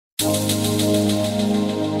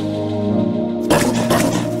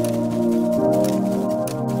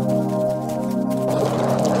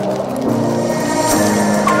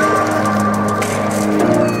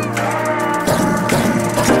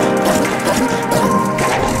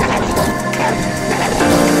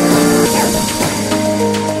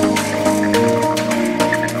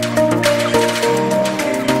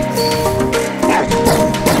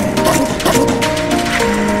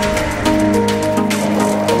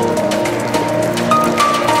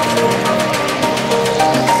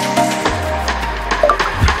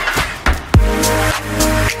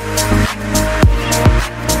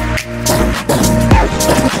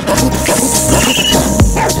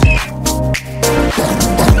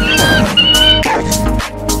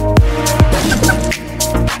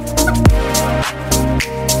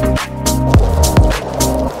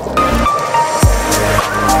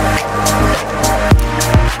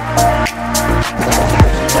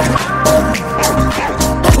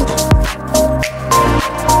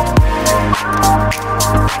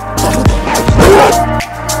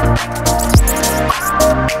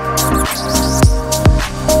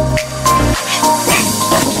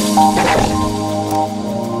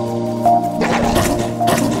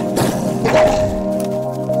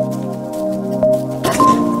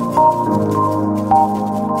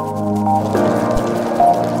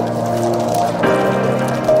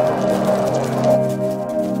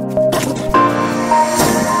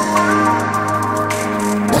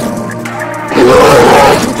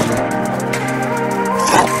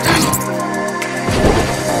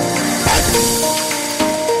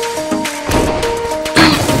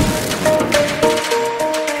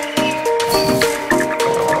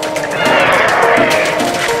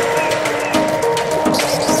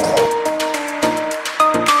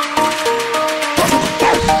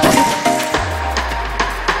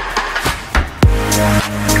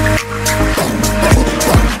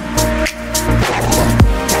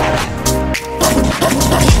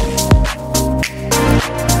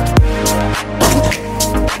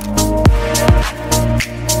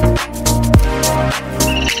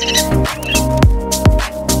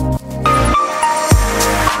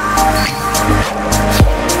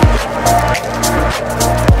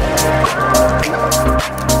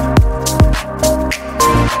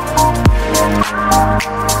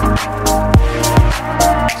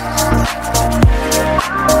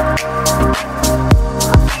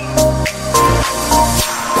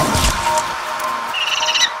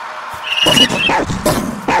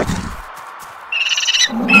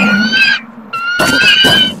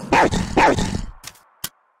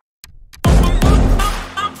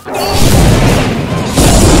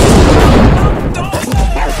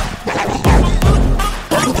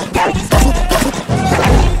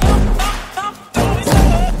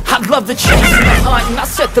Love the chase and the hunt, and I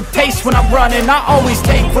set the pace when I'm running. I always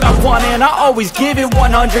take what I want and I always give it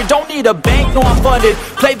 100. Don't need a bank, no I'm funded.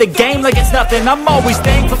 Play the game like it's nothing. I'm always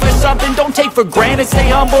thankful for something. Don't take for granted, stay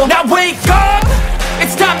humble. Now wake up!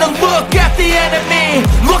 It's time to look at the enemy.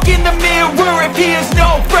 Look in the mirror if he is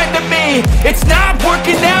no friend to me. It's not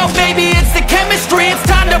working out, maybe it's the chemistry. It's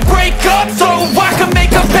time to break up so I can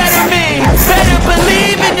make a better me. Better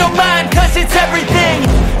believe in your mind, cause it's everything.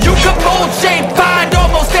 You can mold, shape, find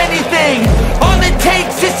almost anything. All it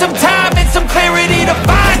takes is some time and some clarity to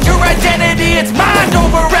find your identity. It's mind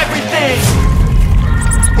over everything.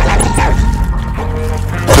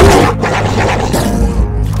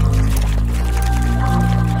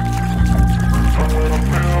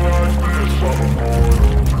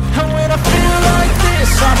 And when I feel like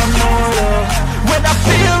this, I'm immortal. When I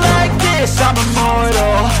feel like this, I'm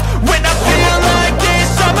immortal. When I feel like this,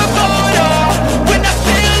 I'm immortal. When I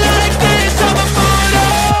feel like this, I'm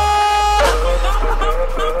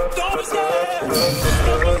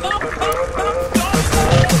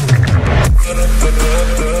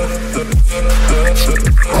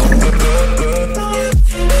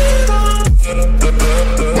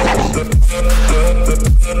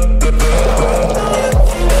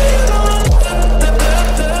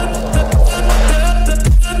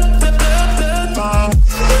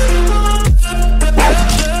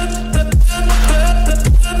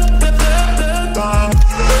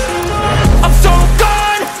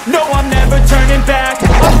turning back.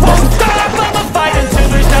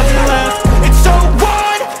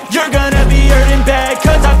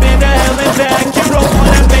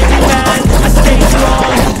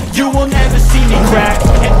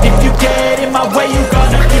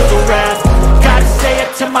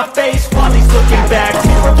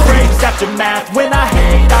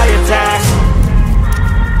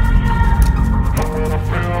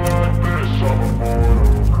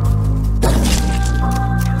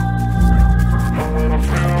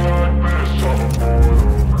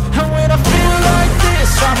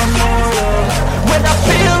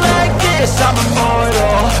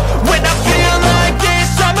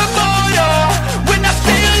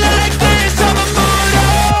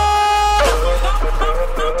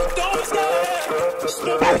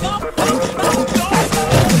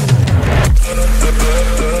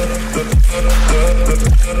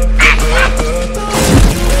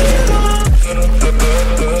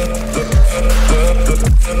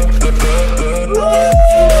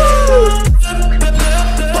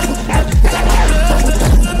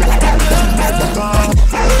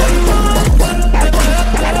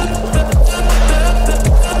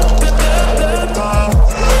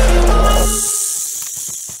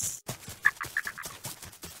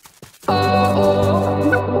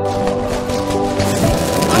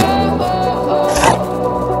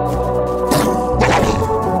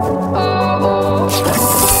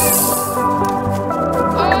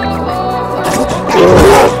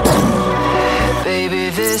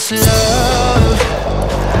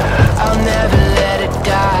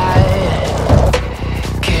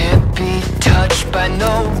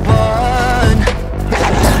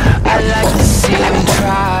 I like to see him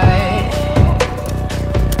try.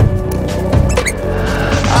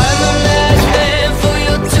 I'm a madman for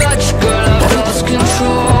your touch, girl, I've lost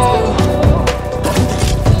control.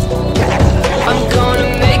 I'm gonna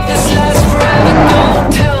make this last forever, don't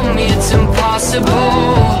tell me it's impossible.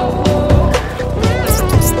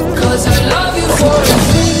 'Cause I love you for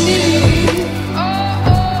infinity,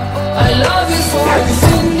 I love you for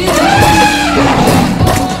infinity.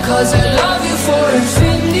 'Cause I love you for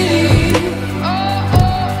infinity,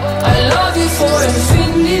 I love you for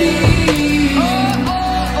infinity.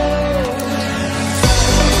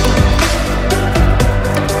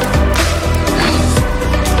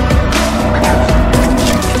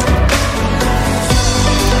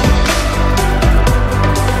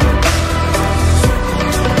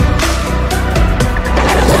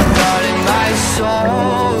 Darling, my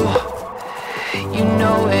soul, you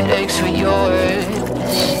know it aches for yours.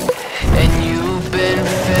 And you've been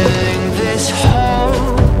filling this hole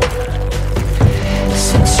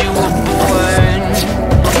since you were born.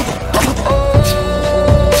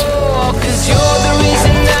 Oh, 'cause you're the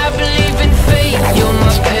reason I believe in fate. You're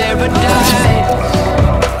my paradise,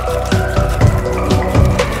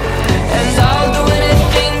 and I'll do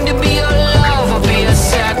anything to be your love. I'll be a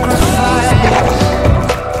sacrifice.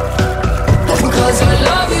 'Cause I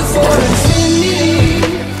love you for infinity,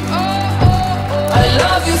 I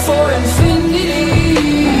love you for infinity.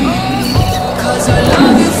 'Cause I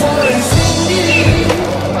love you for infinity,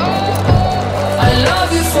 I love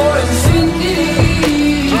you for infinity.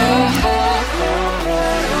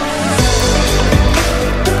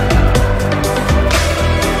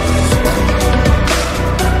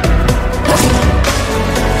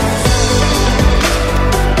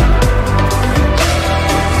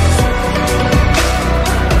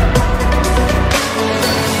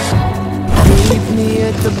 Meet me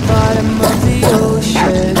at the bottom of the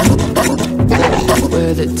ocean,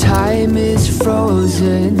 where the time is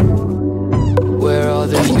frozen, where all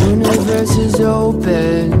the universe is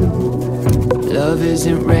open. Love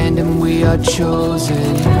isn't random, we are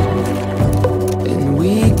chosen. And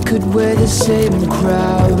we could wear the same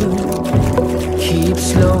crowd. Keep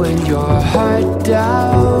slowing your heart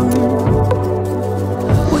down.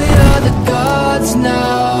 We are the gods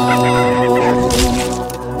now.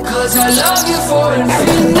 'Cause I love you for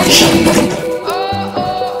infinity,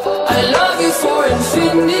 I love you for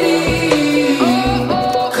infinity.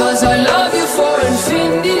 'Cause I love you for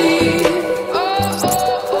infinity,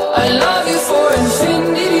 I love you for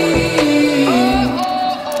infinity.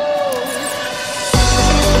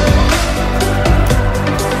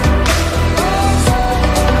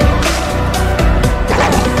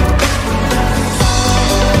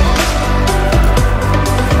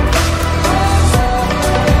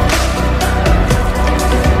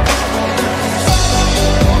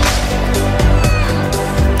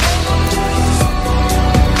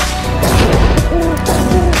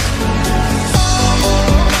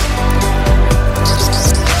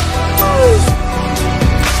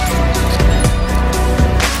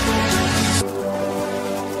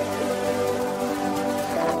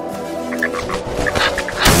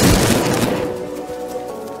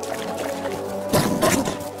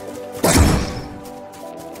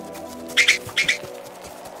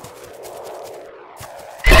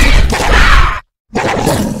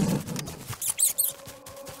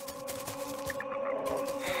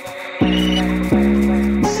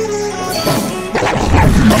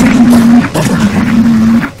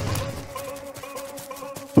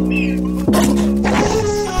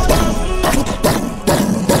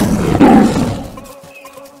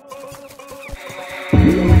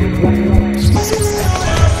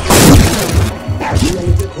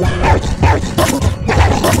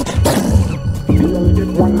 We only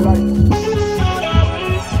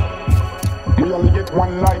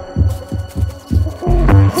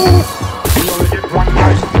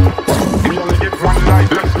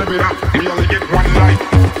get one life.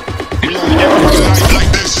 We only get one life like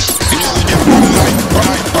this.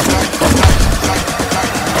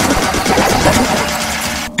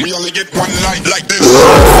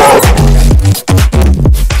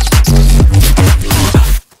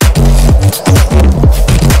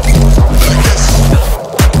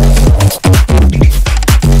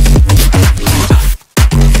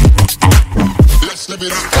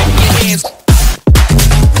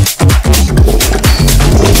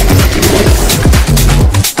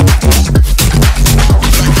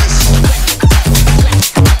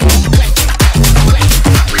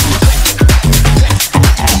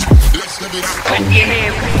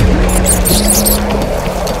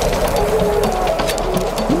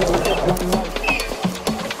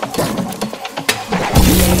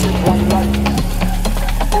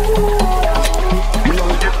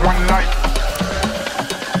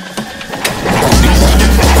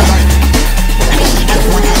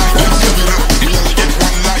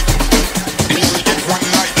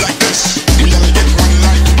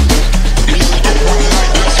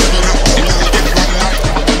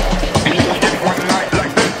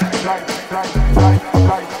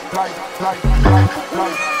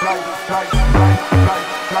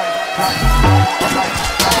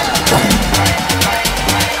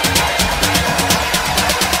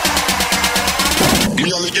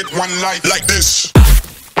 We only get one life like this.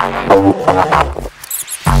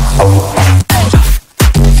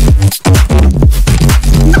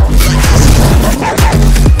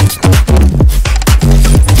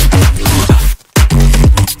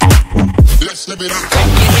 Let's live it up. Clap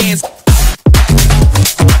your hands.